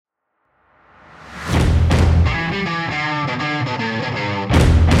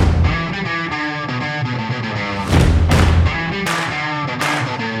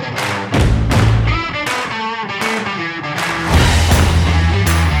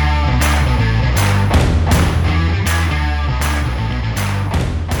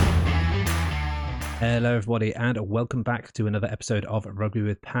everybody, and welcome back to another episode of Rugby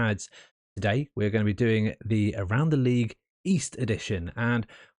with Pads. Today, we're going to be doing the Around the League East edition, and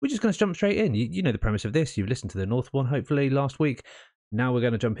we're just going to jump straight in. You know the premise of this. You've listened to the North one, hopefully, last week. Now we're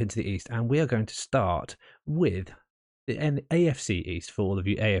going to jump into the East, and we are going to start with the AFC East for all of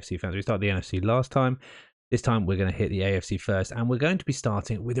you AFC fans. We started the NFC last time. This time, we're going to hit the AFC first, and we're going to be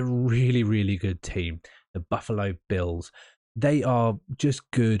starting with a really, really good team, the Buffalo Bills. They are just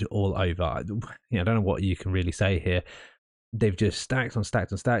good all over. I don't know what you can really say here. They've just stacked on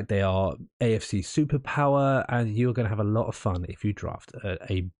stacked on stacked. They are AFC superpower, and you're going to have a lot of fun if you draft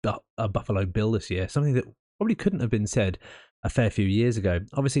a Buffalo Bill this year. Something that probably couldn't have been said a fair few years ago.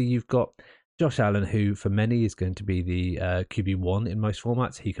 Obviously, you've got Josh Allen, who for many is going to be the QB1 in most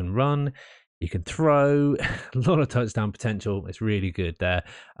formats. He can run. You can throw, a lot of touchdown potential. It's really good there.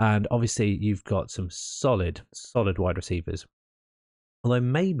 And obviously, you've got some solid wide receivers. Although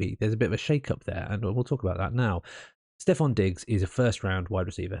maybe there's a bit of a shake-up there, and we'll talk about that now. Stephon Diggs is a first-round wide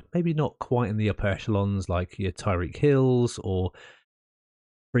receiver. Maybe not quite in the upper echelons like your Tyreek Hills or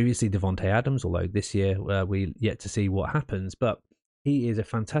previously Devontae Adams, although this year we yet to see what happens. But he is a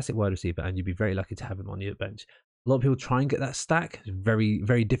fantastic wide receiver, and you'd be very lucky to have him on your bench. A lot of people try and get that stack. It's a very,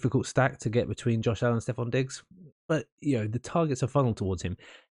 very difficult stack to get between Josh Allen and Stephon Diggs. But, the targets are funneled towards him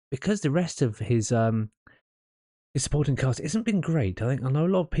because the rest of his supporting cast hasn't been great. I know a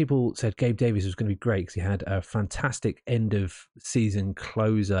lot of people said Gabe Davis was going to be great because he had a fantastic end of season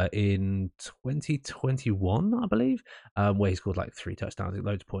closer in 2021, I believe, where he scored like 3 touchdowns,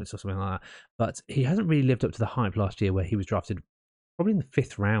 loads of points or something like that. But he hasn't really lived up to the hype last year where he was drafted probably in the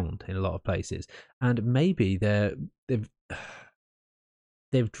 5th round in a lot of places, and maybe they've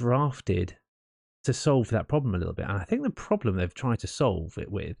drafted to solve that problem a little bit. And I think the problem they've tried to solve it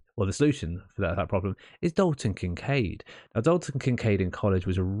with, or the solution for that problem, is Dalton Kincaid. Now, Dalton Kincaid in college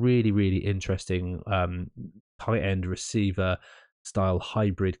was a really, really interesting tight end receiver style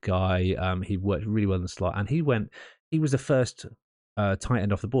hybrid guy. He worked really well in the slot, and he was the first tight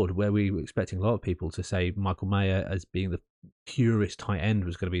end off the board, where we were expecting a lot of people to say Michael Mayer as being the purest tight end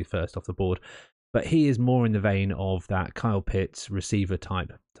was going to be first off the board. But he is more in the vein of that Kyle Pitts receiver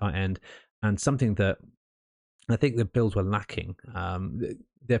type tight end, and something that I think the Bills were lacking.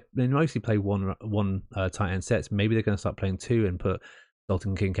 They mostly play one tight end sets. Maybe they're going to start playing 2 and put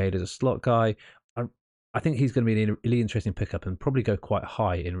Dalton Kincaid as a slot guy. I think he's going to be a really interesting pickup and probably go quite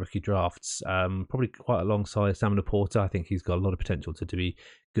high in rookie drafts. Probably quite alongside Sam Laporta. I think he's got a lot of potential to be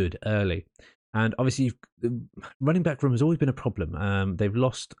good early. And obviously, the running back room has always been a problem. They've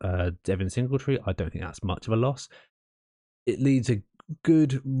lost Devin Singletary. I don't think that's much of a loss. It leaves a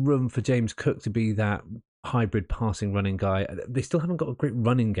good room for James Cook to be that hybrid passing running guy. They still haven't got a great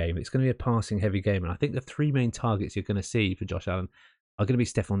running game. It's going to be a passing heavy game. And I think the 3 main targets you're going to see for Josh Allen are going to be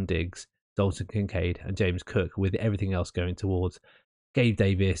Stephon Diggs, Dalton Kincaid, and James Cook, with everything else going towards Gabe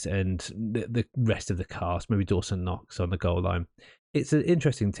Davis and the rest of the cast, maybe Dawson Knox on the goal line. It's an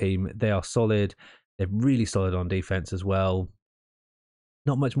interesting team. They are solid. They're really solid on defense as well.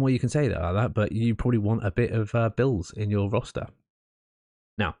 Not much more you can say about that, but you probably want a bit of Bills in your roster.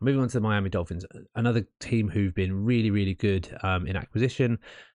 Now, moving on to the Miami Dolphins, another team who've been really, really good in acquisition.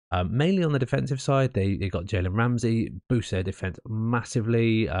 Mainly on the defensive side, they got Jalen Ramsey, boost their defense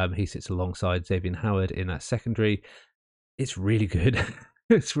massively. He sits alongside Xavier Howard in that secondary. It's really good.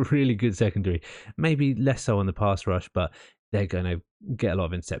 It's really good secondary. Maybe less so on the pass rush, but they're going to get a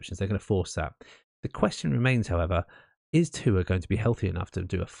lot of interceptions. They're going to force that. The question remains, however, is Tua going to be healthy enough to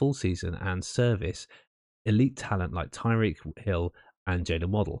do a full season and service elite talent like Tyreek Hill and Jalen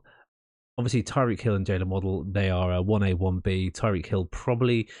Waddle? Obviously, Tyreek Hill and Jalen Waddle, they are a 1A, 1B. Tyreek Hill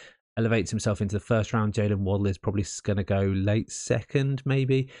probably elevates himself into the first round. Jalen Waddle is probably going to go late second,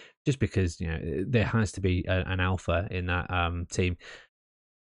 maybe, just because there has to be an alpha in that team.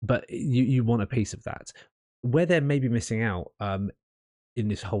 But you want a piece of that. Where they're maybe missing out in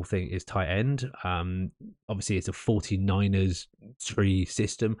this whole thing is tight end. Obviously, it's a 49ers tree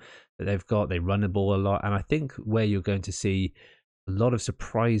system that they've got. They run the ball a lot. And I think where you're going to see a lot of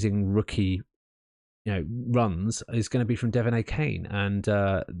surprising rookie runs is going to be from Devin A.K.A, and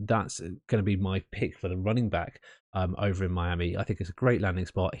that's going to be my pick for the running back over in Miami. I think it's a great landing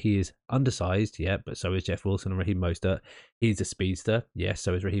spot. He is undersized, yeah, but so is Jeff Wilson and Raheem Mostert. He's a speedster, yes,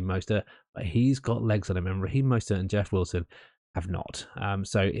 so is Raheem Mostert, but he's got legs on him, and Raheem Mostert and Jeff Wilson have not.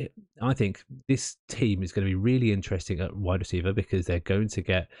 I think this team is going to be really interesting at wide receiver because they're going to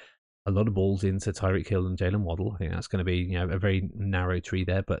get a lot of balls into Tyreek Hill and Jalen Waddle. I think that's going to be a very narrow tree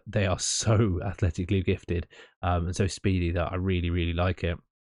there, but they are so athletically gifted and so speedy that I really, really like it.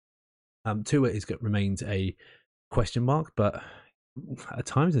 Tua remains a question mark, but at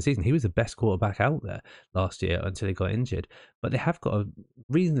times in the season, he was the best quarterback out there last year until he got injured. But they have got a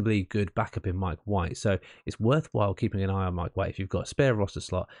reasonably good backup in Mike White. So it's worthwhile keeping an eye on Mike White. If you've got a spare roster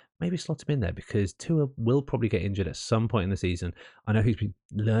slot, maybe slot him in there because Tua will probably get injured at some point in the season. I know he's been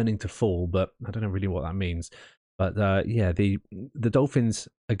learning to fall, but I don't know really what that means. But yeah, the Dolphins,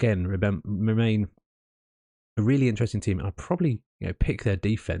 again, remain a really interesting team. And I probably pick their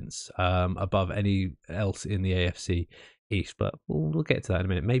defense above any else in the AFC East, but we'll get to that in a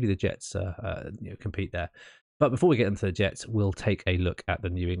minute. Maybe the Jets compete there. But before we get into the Jets, we'll take a look at the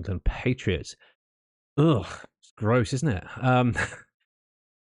New England Patriots. Ugh, it's gross, isn't it?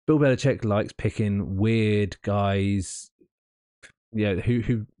 Bill Belichick likes picking weird guys,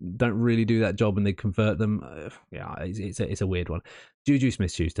 who don't really do that job and they convert them. Yeah, it's a weird one. Juju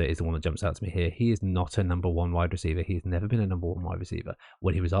Smith-Schuster is the one that jumps out to me here. He is not a number one wide receiver. He's never been a number one wide receiver.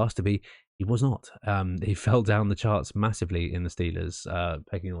 When he was asked to be, he was not. He fell down the charts massively in the Steelers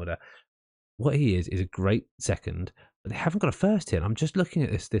pecking order. What he is a great second, but they haven't got a first here. I'm just looking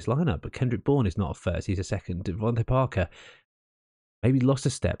at this lineup, but Kendrick Bourne is not a first. He's a second. Devontae Parker maybe lost a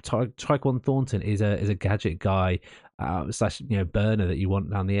step. Tyquan Thornton is a gadget guy slash burner that you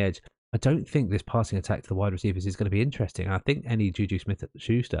want down the edge. I don't think this passing attack to the wide receivers is going to be interesting. I think any Juju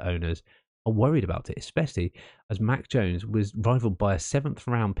Smith-Schuster owners are worried about it, especially as Mac Jones was rivaled by a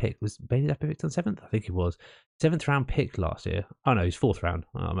 7th-round pick. Was Bailey Zappi picked on 7th? I think he was. 7th-round pick last year. Oh, no, he's 4th round.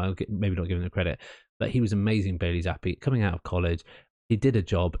 Maybe not giving him credit. But he was amazing, Bailey Zappi. Coming out of college, he did a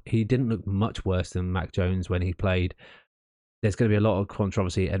job. He didn't look much worse than Mac Jones when he played. There's going to be a lot of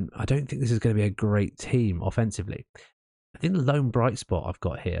controversy, and I don't think this is going to be a great team offensively. I think the lone bright spot I've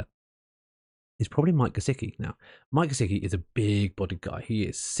got here is probably Mike Gesicki. Now, Mike Gesicki is a big-bodied guy. He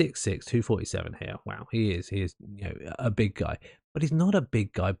is 6'6", 247 here. Wow, he is a big guy, but he's not a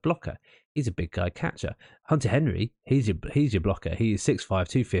big guy blocker. He's a big guy catcher. Hunter Henry, he's your blocker. He is 6'5",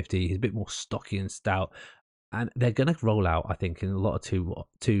 250. He's a bit more stocky and stout. And they're going to roll out, I think, in a lot of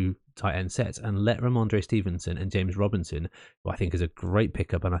two tight end sets and let Ramondre Stevenson and James Robinson, who I think is a great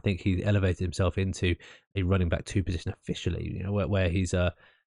pickup, and I think he's elevated himself into a running back 2 position officially. Where he's got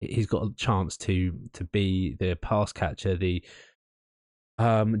a chance to be the pass catcher, the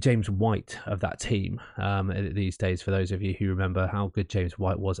James White of that team these days. For those of you who remember how good James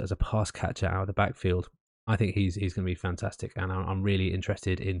White was as a pass catcher out of the backfield, I think he's going to be fantastic, and I'm really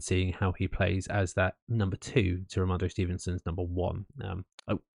interested in seeing how he plays as that number 2 to Ramondre Stevenson's number 1.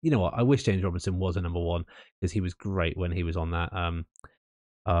 You know what? I wish James Robinson was a number 1 because he was great when he was on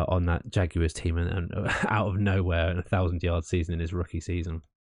that Jaguars team and out of nowhere, an 1,000-yard season in his rookie season.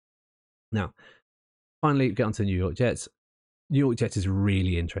 Now, finally, get on to the New York Jets. New York Jets is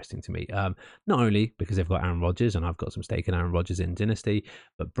really interesting to me, not only because they've got Aaron Rodgers, and I've got some stake in Aaron Rodgers in Dynasty,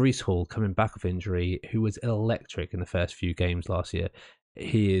 but Breece Hall coming back off injury, who was electric in the first few games last year.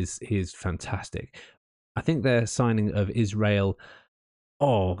 He is fantastic. I think their signing of Israel,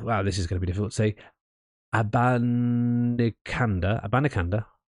 oh, wow, this is going to be difficult to say, Abanikanda.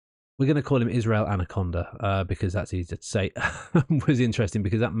 We're going to call him Israel Anaconda because that's easier to say. Was interesting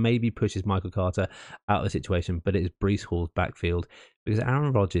because that maybe pushes Michael Carter out of the situation, but it is Breece Hall's backfield because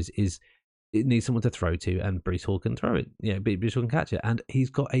Aaron Rodgers needs someone to throw to, and Breece Hall can throw it. Breece Hall can catch it, and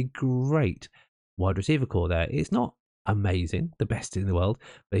he's got a great wide receiver core there. It's not amazing, the best in the world,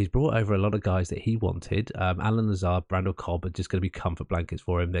 but he's brought over a lot of guys that he wanted. Alan Lazard, Brandel Cobb are just going to be comfort blankets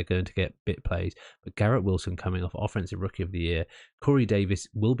for him. They're going to get bit plays, but Garrett Wilson coming off Offensive Rookie of the Year. Corey Davis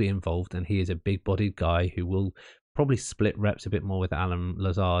will be involved, and he is a big-bodied guy who will probably split reps a bit more with Alan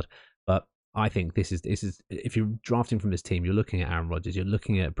Lazard, but I think this is if you're drafting from this team, you're looking at Aaron Rodgers, you're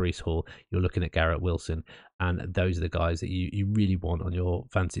looking at Breece Hall, you're looking at Garrett Wilson, and those are the guys that you really want on your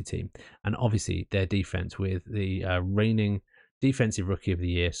fantasy team. And obviously their defense with the reigning defensive rookie of the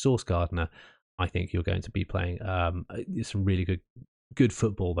year, Sauce Gardner, I think you're going to be playing some really good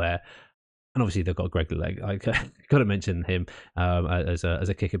football there. And obviously they've got Greg Leg. I got to mention him as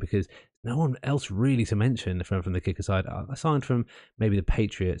a kicker because no one else really to mention from the kicker side, aside from maybe the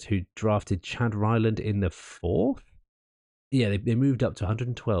Patriots who drafted Chad Ryland in the 4th. Yeah, they moved up to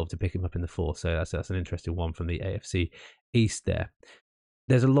 112 to pick him up in the 4th. So that's an interesting one from the AFC East there.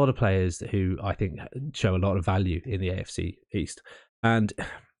 There's a lot of players who I think show a lot of value in the AFC East. And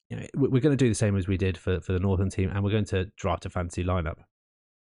we're going to do the same as we did for the Northern team, and we're going to draft a fantasy lineup.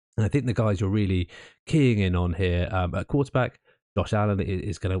 And I think the guys you're really keying in on here, at quarterback, Josh Allen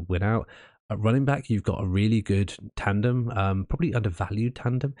is going to win out. At running back, you've got a really good tandem, probably undervalued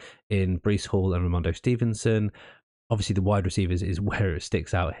tandem in Breece Hall and Ramondre Stevenson. Obviously, the wide receivers is where it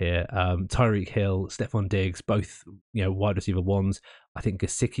sticks out here. Tyreek Hill, Stephon Diggs, both wide receiver ones. I think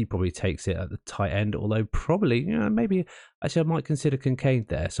Gesicki probably takes it at the tight end, although probably maybe actually I might consider Kincaid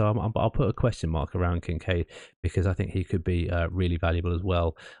there. So I'll put a question mark around Kincaid because I think he could be really valuable as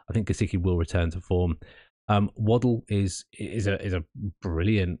well. I think Gesicki will return to form. Waddle is a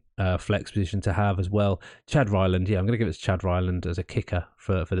brilliant flex position to have as well. Chad Ryland, I'm going to give it to Chad Ryland as a kicker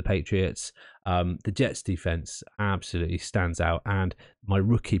for the Patriots. The Jets defense absolutely stands out, and my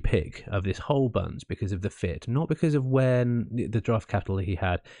rookie pick of this whole bunch because of the fit, not because of when the draft capital he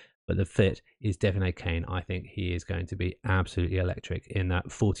had, but the fit is Devin A.K.A. I think he is going to be absolutely electric in that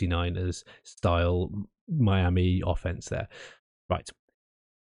 49ers style Miami offense there. Right.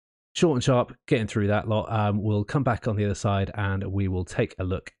 Short and sharp, getting through that lot. We'll come back on the other side and we will take a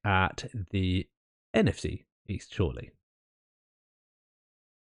look at the NFC East shortly.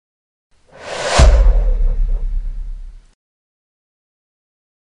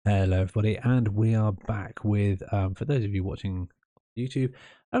 Hello, everybody, and we are back with, for those of you watching YouTube,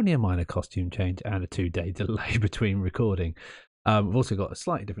 only a minor costume change and a 2-day delay between recording. We've also got a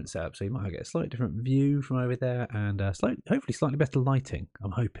slightly different setup, so you might get a slightly different view from over there and hopefully slightly better lighting,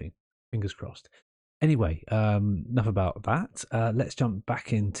 I'm hoping. Fingers crossed. Anyway, enough about that. Let's jump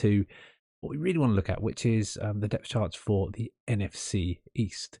back into what we really want to look at, which is the depth charts for the NFC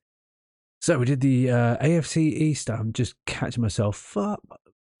East. So we did the AFC East. I'm just catching myself up.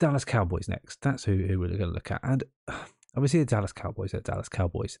 Dallas Cowboys next. That's who we're going to look at. And obviously the Dallas Cowboys,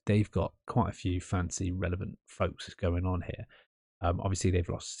 they've got quite a few fancy relevant folks going on here. Obviously they've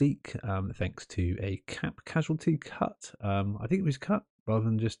lost Zeke thanks to a cap casualty cut. I think it was cut rather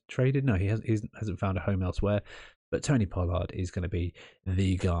than just traded. No, he hasn't found a home elsewhere. But Tony Pollard is going to be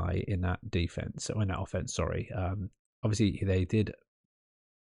the guy in that defense, or in that offense, sorry. Obviously they did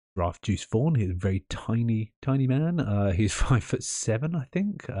draft Juice Vaughn. He's a very tiny man. He's 5'7", I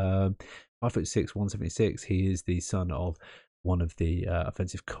think. 5'6", 176. He is the son of one of the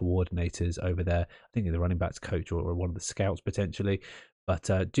offensive coordinators over there. I think the running backs coach or one of the scouts potentially.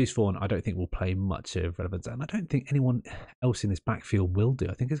 But Juice Vaughn, I don't think will play much of relevance, and I don't think anyone else in this backfield will do.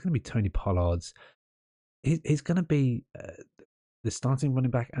 I think it's going to be Tony Pollard's. He's going to be the starting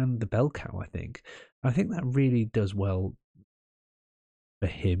running back and the bell cow. I think that really does well for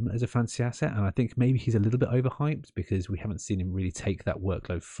him as a fantasy asset, and I think maybe he's a little bit overhyped because we haven't seen him really take that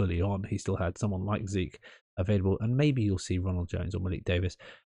workload fully on. He still had someone like Zeke available, and maybe you'll see Ronald Jones or Malik Davis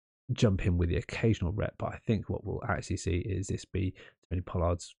jump in with the occasional rep, but I think what we'll actually see is this be Tony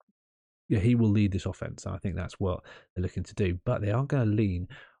Pollard's. He will lead this offense, and I think that's what they're looking to do, but they are going to lean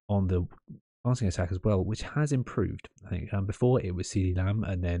on the passing attack as well, which has improved. I think before it was CeeDee Lamb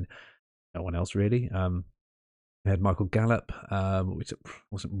and then no one else really. They had Michael Gallup, which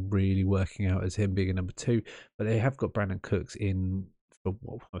wasn't really working out as him being a number 2, but they have got Brandon Cooks in for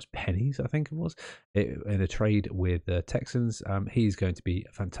what was pennies, I think it was, in a trade with the Texans. He's going to be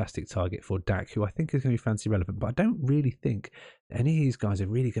a fantastic target for Dak, who I think is going to be fantasy relevant, but I don't really think any of these guys are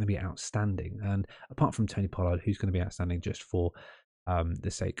really going to be outstanding. And apart from Tony Pollard, who's going to be outstanding just for the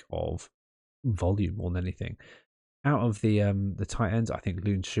sake of volume more than anything. Out of the tight ends, I think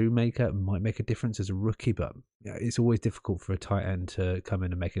Loon Shoemaker might make a difference as a rookie, but it's always difficult for a tight end to come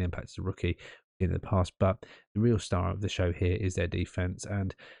in and make an impact as a rookie in the past. But the real star of the show here is their defense,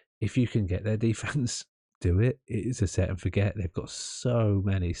 and if you can get their defense, do it. It's a set and forget. They've got so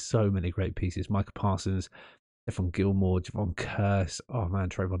many great pieces. Micah Parsons, Stephon Gilmore, Javon Curse, oh man,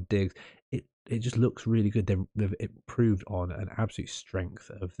 Trayvon Diggs. It just looks really good. They've improved on an absolute strength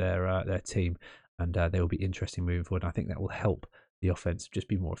of their team, and they will be interesting moving forward. I think that will help the offense just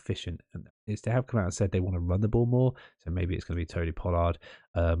be more efficient. And is they have come out and said they want to run the ball more, so maybe it's going to be Tony Pollard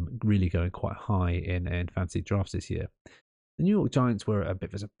really going quite high in fantasy drafts this year. The New York Giants were a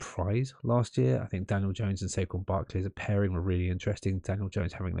bit of a surprise last year. I think Daniel Jones and Saquon Barkley as a pairing were really interesting. Daniel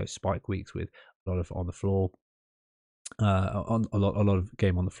Jones having those spike weeks with a lot of on the floor. On a lot of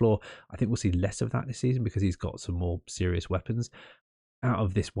game on the floor. I think we'll see less of that this season because he's got some more serious weapons out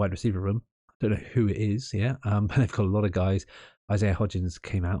of this wide receiver room. I don't know who it is, but they've got a lot of guys. Isaiah Hodgins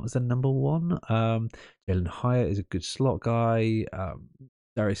came out as the number 1. Jalen Hyatt is a good slot guy.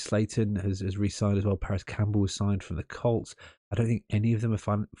 Darius Slayton has re-signed as well. Paris Campbell was signed from the Colts. I don't think any of them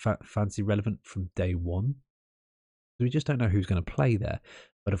are fancy relevant from day one. We just don't know who's going to play there.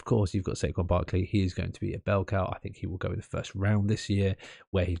 But of course, you've got Saquon Barkley. He is going to be a bell cow. I think he will go in the first round this year,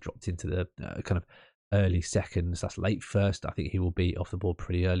 where he dropped into the kind of early seconds. That's late first. I think he will be off the board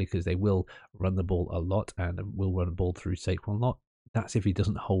pretty early because they will run the ball a lot and will run the ball through Saquon a lot. That's if he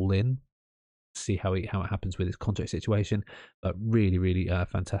doesn't hole in. see how it happens with his contract situation. But really, really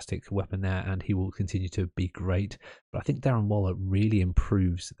fantastic weapon there, and he will continue to be great. But I think Darren Waller really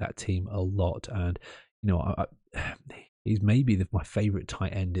improves that team a lot, and he's maybe my favourite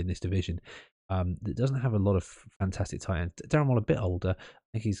tight end in this division. It doesn't have a lot of fantastic tight ends. Darren Waller a bit older. I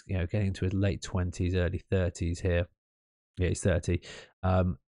think he's getting into his late 20s, early 30s here. Yeah, he's 30.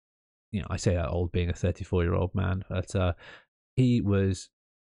 I say that old being a 34-year-old man, but he was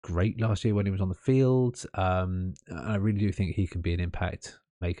great last year when he was on the field. I really do think he can be an impact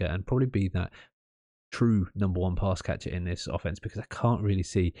maker and probably be that true number one pass catcher in this offense, because I can't really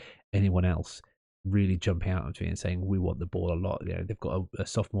see anyone else really jumping out at me and saying we want the ball a lot. They've got a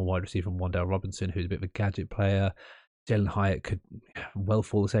sophomore wide receiver from Wan'Dale Robinson who's a bit of a gadget player. Jalen Hyatt could well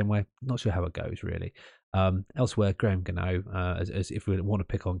fall the same way. Not sure how it goes really. Elsewhere, Graham Gano, as if we want to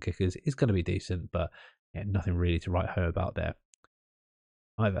pick on kickers, is going to be decent, but nothing really to write home about there.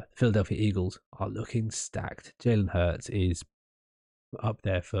 Either Philadelphia Eagles are looking stacked. Jalen Hurts is up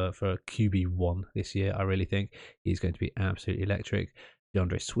there for QB1 this year. I really think he's going to be absolutely electric.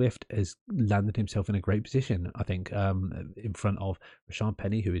 DeAndre Swift has landed himself in a great position, I think, in front of Rashad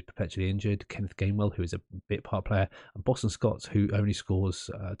Penny, who is perpetually injured, Kenneth Gainwell, who is a bit part player, and Boston Scott, who only scores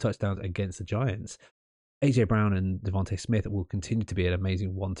touchdowns against the Giants. A.J. Brown and Devontae Smith will continue to be an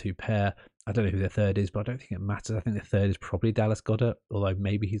amazing 1-2 pair. I don't know who their third is, but I don't think it matters. I think the third is probably Dallas Goedert, although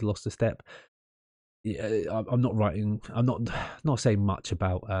maybe he's lost a step. Yeah, I'm not saying much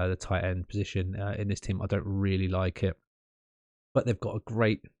about the tight end position in this team. I don't really like it, but they've got a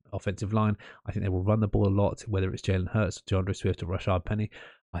great offensive line. I think they will run the ball a lot, whether it's Jalen Hurts, DeAndre Swift, or Rashad Penny.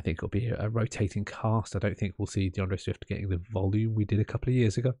 I think it'll be a rotating cast. I don't think we'll see DeAndre Swift getting the volume we did a couple of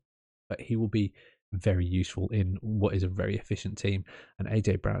years ago, but he will be very useful in what is a very efficient team. And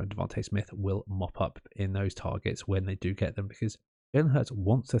AJ Brown and Devontae Smith will mop up in those targets when they do get them, because Jalen Hurts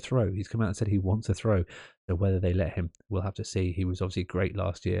wants to throw. He's come out and said he wants to throw. So whether they let him, we'll have to see. He was obviously great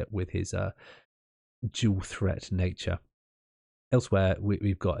last year with his dual threat nature. Elsewhere,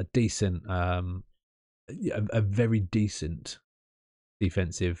 we've got a decent, a very decent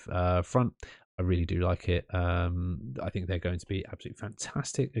defensive front. I really do like it. I think they're going to be absolutely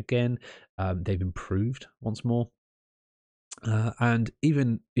fantastic again. They've improved once more. And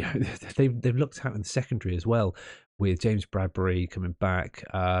even they've looked out in the secondary as well, with James Bradbury coming back.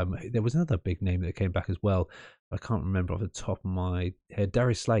 There was another big name that came back as well. I can't remember off the top of my head.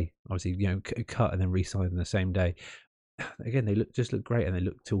 Darius Slay, obviously, cut and then re-signed in the same day. Again, they look great, and they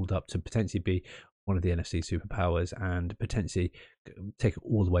look tooled up to potentially be one of the NFC superpowers and potentially take it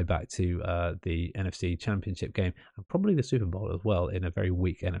all the way back to the NFC Championship game and probably the Super Bowl as well in a very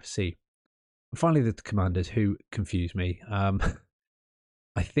weak NFC. And finally, the Commanders, who confuse me.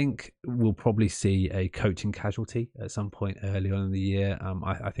 I think we'll probably see a coaching casualty at some point early on in the year.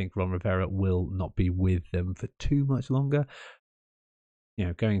 I think Ron Rivera will not be with them for too much longer.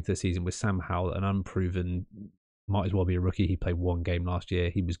 Going into the season with Sam Howell, an unproven, might as well be a rookie. He played one game last year.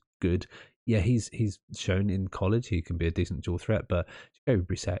 He was good. Yeah, he's shown in college he can be a decent dual threat, but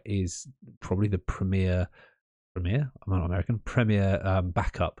Jacoby Brissett is probably the premier, I'm not American, premier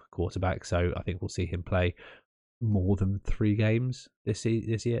backup quarterback. So I think we'll see him play more than 3 games this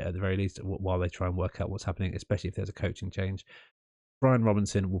year at the very least, while they try and work out what's happening, especially if there's a coaching change. Brian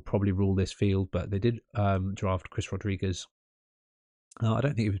Robinson will probably rule this field, but they did draft Chris Rodriguez. I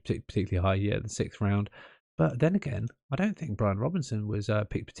don't think he was particularly high yet, the 6th round. But then again, I don't think Brian Robinson was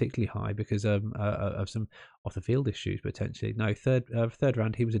picked particularly high because of some off the field issues potentially. No, third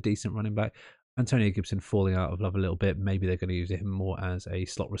round, he was a decent running back. Antonio Gibson falling out of love a little bit. Maybe they're going to use him more as a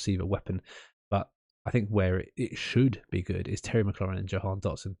slot receiver weapon. But I think where it should be good is Terry McLaurin and Jahan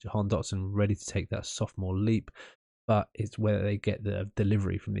Dotson. Jahan Dotson ready to take that sophomore leap, but it's where they get the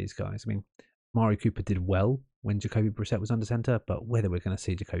delivery from these guys. I mean, Mari Cooper did well when Jacoby Brissett was under center, but whether we're going to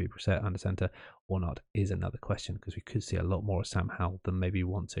see Jacoby Brissett under center or not is another question, because we could see a lot more of Sam Howell than maybe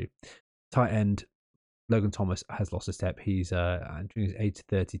we want to. Tight end Logan Thomas has lost a step. He's during his age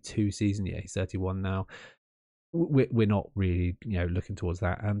 32 season. Yeah, he's 31 now. We're not really looking towards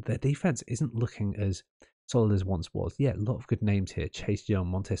that, and their defense isn't looking as solid as once was. Yeah, a lot of good names here. Chase Young,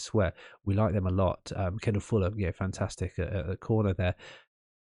 Montez Sweat, we like them a lot. Kendall Fuller, fantastic at the corner there.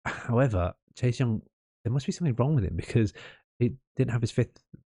 However, Chase Young, there must be something wrong with him, because he didn't have his 5th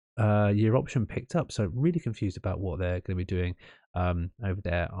year option picked up. So really confused about what they're going to be doing over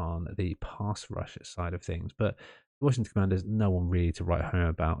there on the pass rush side of things. But the Washington Commanders, no one really to write home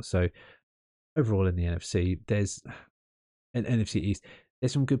about. So overall in the NFC, there's an NFC East.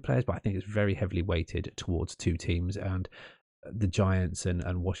 There's some good players, but I think it's very heavily weighted towards 2 teams, and the Giants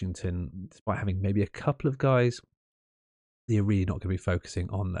and Washington, despite having maybe a couple of guys, you're really not going to be focusing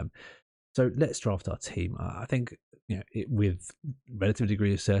on them. So let's draft our team. I think with relative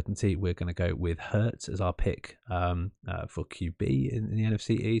degree of certainty, we're going to go with Hertz as our pick for QB in the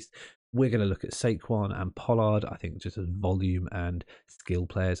NFC East. We're going to look at Saquon and Pollard. I think just as volume and skill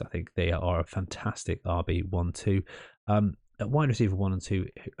players, I think they are a fantastic RB 1-2. At wide receiver 1 and 2,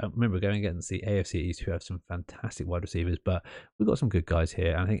 remember we're going against the AFC East, who have some fantastic wide receivers, but we've got some good guys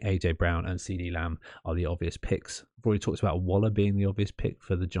here. And I think AJ Brown and CD Lamb are the obvious picks. I've already talked about Waller being the obvious pick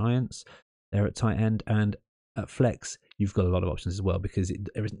for the Giants. They're at tight end, and at flex, you've got a lot of options as well, because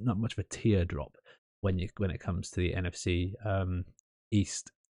there is not much of a tier drop when it comes to the NFC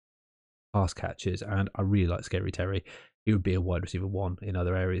East pass catches. And I really like Scary Terry. He would be a wide receiver 1 in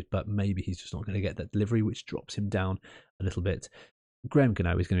other areas, but maybe he's just not going to get that delivery, which drops him down a little bit. Graham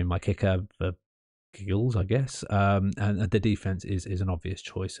Gano is going to be my kicker for giggles, I guess. And the defense is an obvious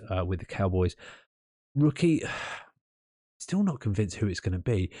choice with the Cowboys. Rookie, still not convinced who it's going to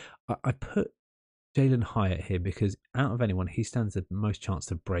be. I put Jalen Hyatt here because out of anyone, he stands the most chance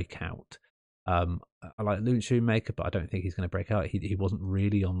to break out. I like Loon Shoemaker, but I don't think he's going to break out. He wasn't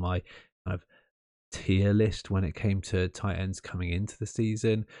really on my kind of tier list when it came to tight ends coming into the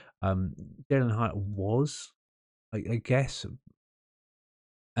season. Jalen Hyatt was, I guess,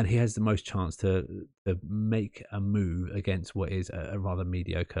 and he has the most chance to make a move against what is a rather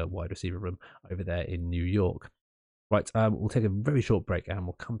mediocre wide receiver room over there in New York. Right, we'll take a very short break and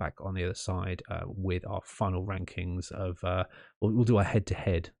we'll come back on the other side with our final rankings of, we'll do our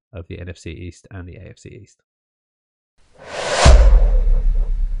head-to-head of the NFC East and the AFC East.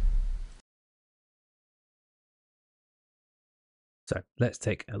 So let's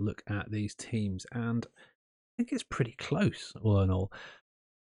take a look at these teams, and I think it's pretty close all in all.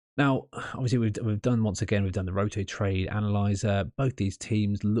 Now, obviously, we've done the Roto Trade Analyzer. Both these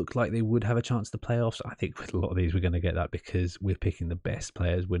teams look like they would have a chance to playoffs. I think with a lot of these, we're going to get that because we're picking the best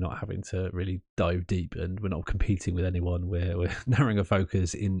players. We're not having to really dive deep, and we're not competing with anyone. We're narrowing a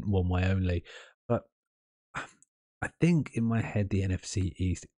focus in one way only. But I think in my head, the NFC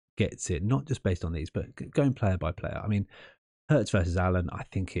East gets it, not just based on these, but going player by player. I mean, Hertz versus Allen, I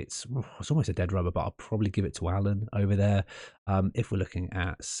think it's almost a dead rubber, but I'll probably give it to Allen over there. If we're looking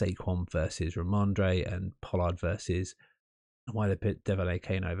at Saquon versus Ramondre and Pollard versus, why they put Devon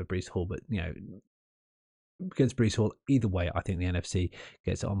A.K.A over Breece Hall, but against Breece Hall, either way, I think the NFC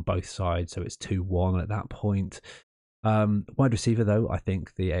gets it on both sides, so it's 2-1 at that point. Wide receiver, though, I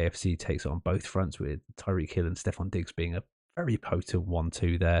think the AFC takes it on both fronts, with Tyreek Hill and Stephon Diggs being a very potent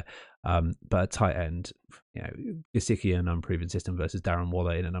 1-2 there. But at tight end, Gesicki in an unproven system versus Darren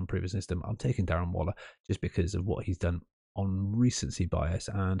Waller in an unproven system. I'm taking Darren Waller just because of what he's done on recency bias,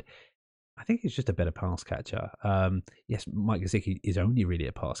 and I think he's just a better pass catcher. Yes, Mike Gesicki is only really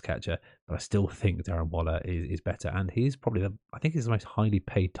a pass catcher, but I still think Darren Waller is better, and he's probably I think he's the most highly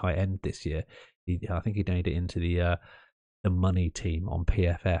paid tight end this year. I think he made it into the money team on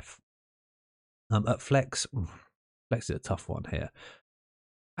PFF. At flex is a tough one here.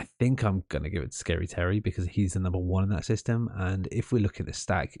 I think I'm going to give it to Scary Terry because he's the number 1 in that system. And if we look at the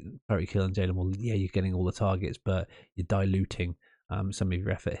stack, Tyreek Hill and Jalen, well, yeah, you're getting all the targets, but you're diluting some of your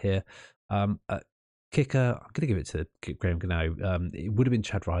effort here. Kicker, I'm going to give it to Graham Gano. It would have been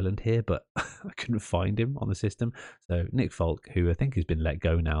Chad Ryland here, but I couldn't find him on the system. So Nick Folk, who I think has been let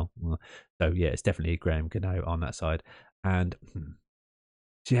go now. So yeah, it's definitely Graham Gano on that side. And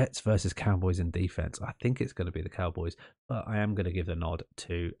Jets versus Cowboys in defense. I think it's going to be the Cowboys, but I am going to give the nod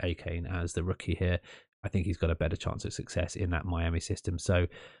to A.K.A as the rookie here. I think he's got a better chance of success in that Miami system. So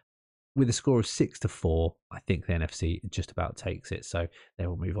with a score of 6-4, I think the NFC just about takes it. So they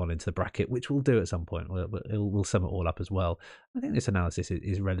will move on into the bracket, which we'll do at some point. We'll sum it all up as well. I think this analysis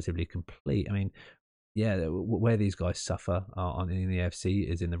is relatively complete. I mean, yeah, where these guys suffer in the AFC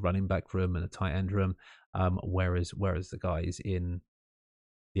is in the running back room and the tight end room, whereas the guys in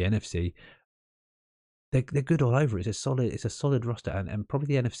the NFC, they're good all over. It's a solid roster, and probably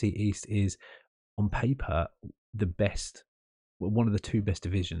the NFC East is on paper the best, one of the 2 best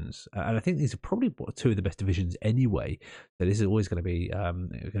divisions, and I think these are probably 2 of the best divisions anyway. So this is always going to be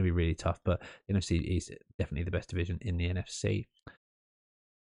really tough. But the NFC East definitely the best division in the NFC.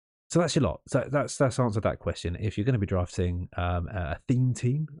 So that's your lot. So that's answered that question. If you're going to be drafting a theme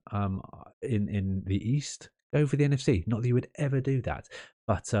team in the East, go for the NFC. Not that you would ever do that,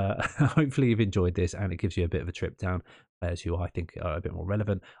 but hopefully you've enjoyed this and it gives you a bit of a trip down players who I think are a bit more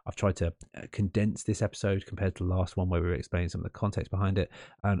relevant. I've tried to condense this episode compared to the last one where we were explaining some of the context behind it,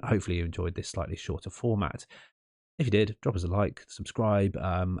 and hopefully you enjoyed this slightly shorter format. If you did, drop us a like, subscribe.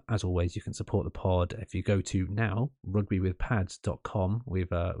 As always, you can support the pod if you go to now rugbywithpads.com. We've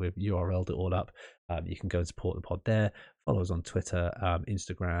URL'd it all up. You can go and support the pod there Follow us on Twitter,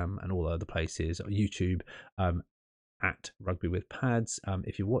 Instagram, and all other places, YouTube. At Rugby with Pads.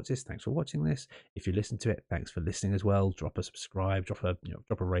 If you watch this, thanks for watching this. If you listen to it, thanks for listening as well. Drop a subscribe, drop a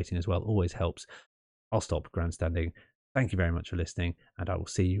rating as well. Always helps. I'll stop grandstanding. Thank you very much for listening, and I will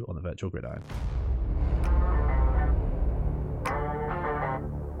see you on the virtual gridiron.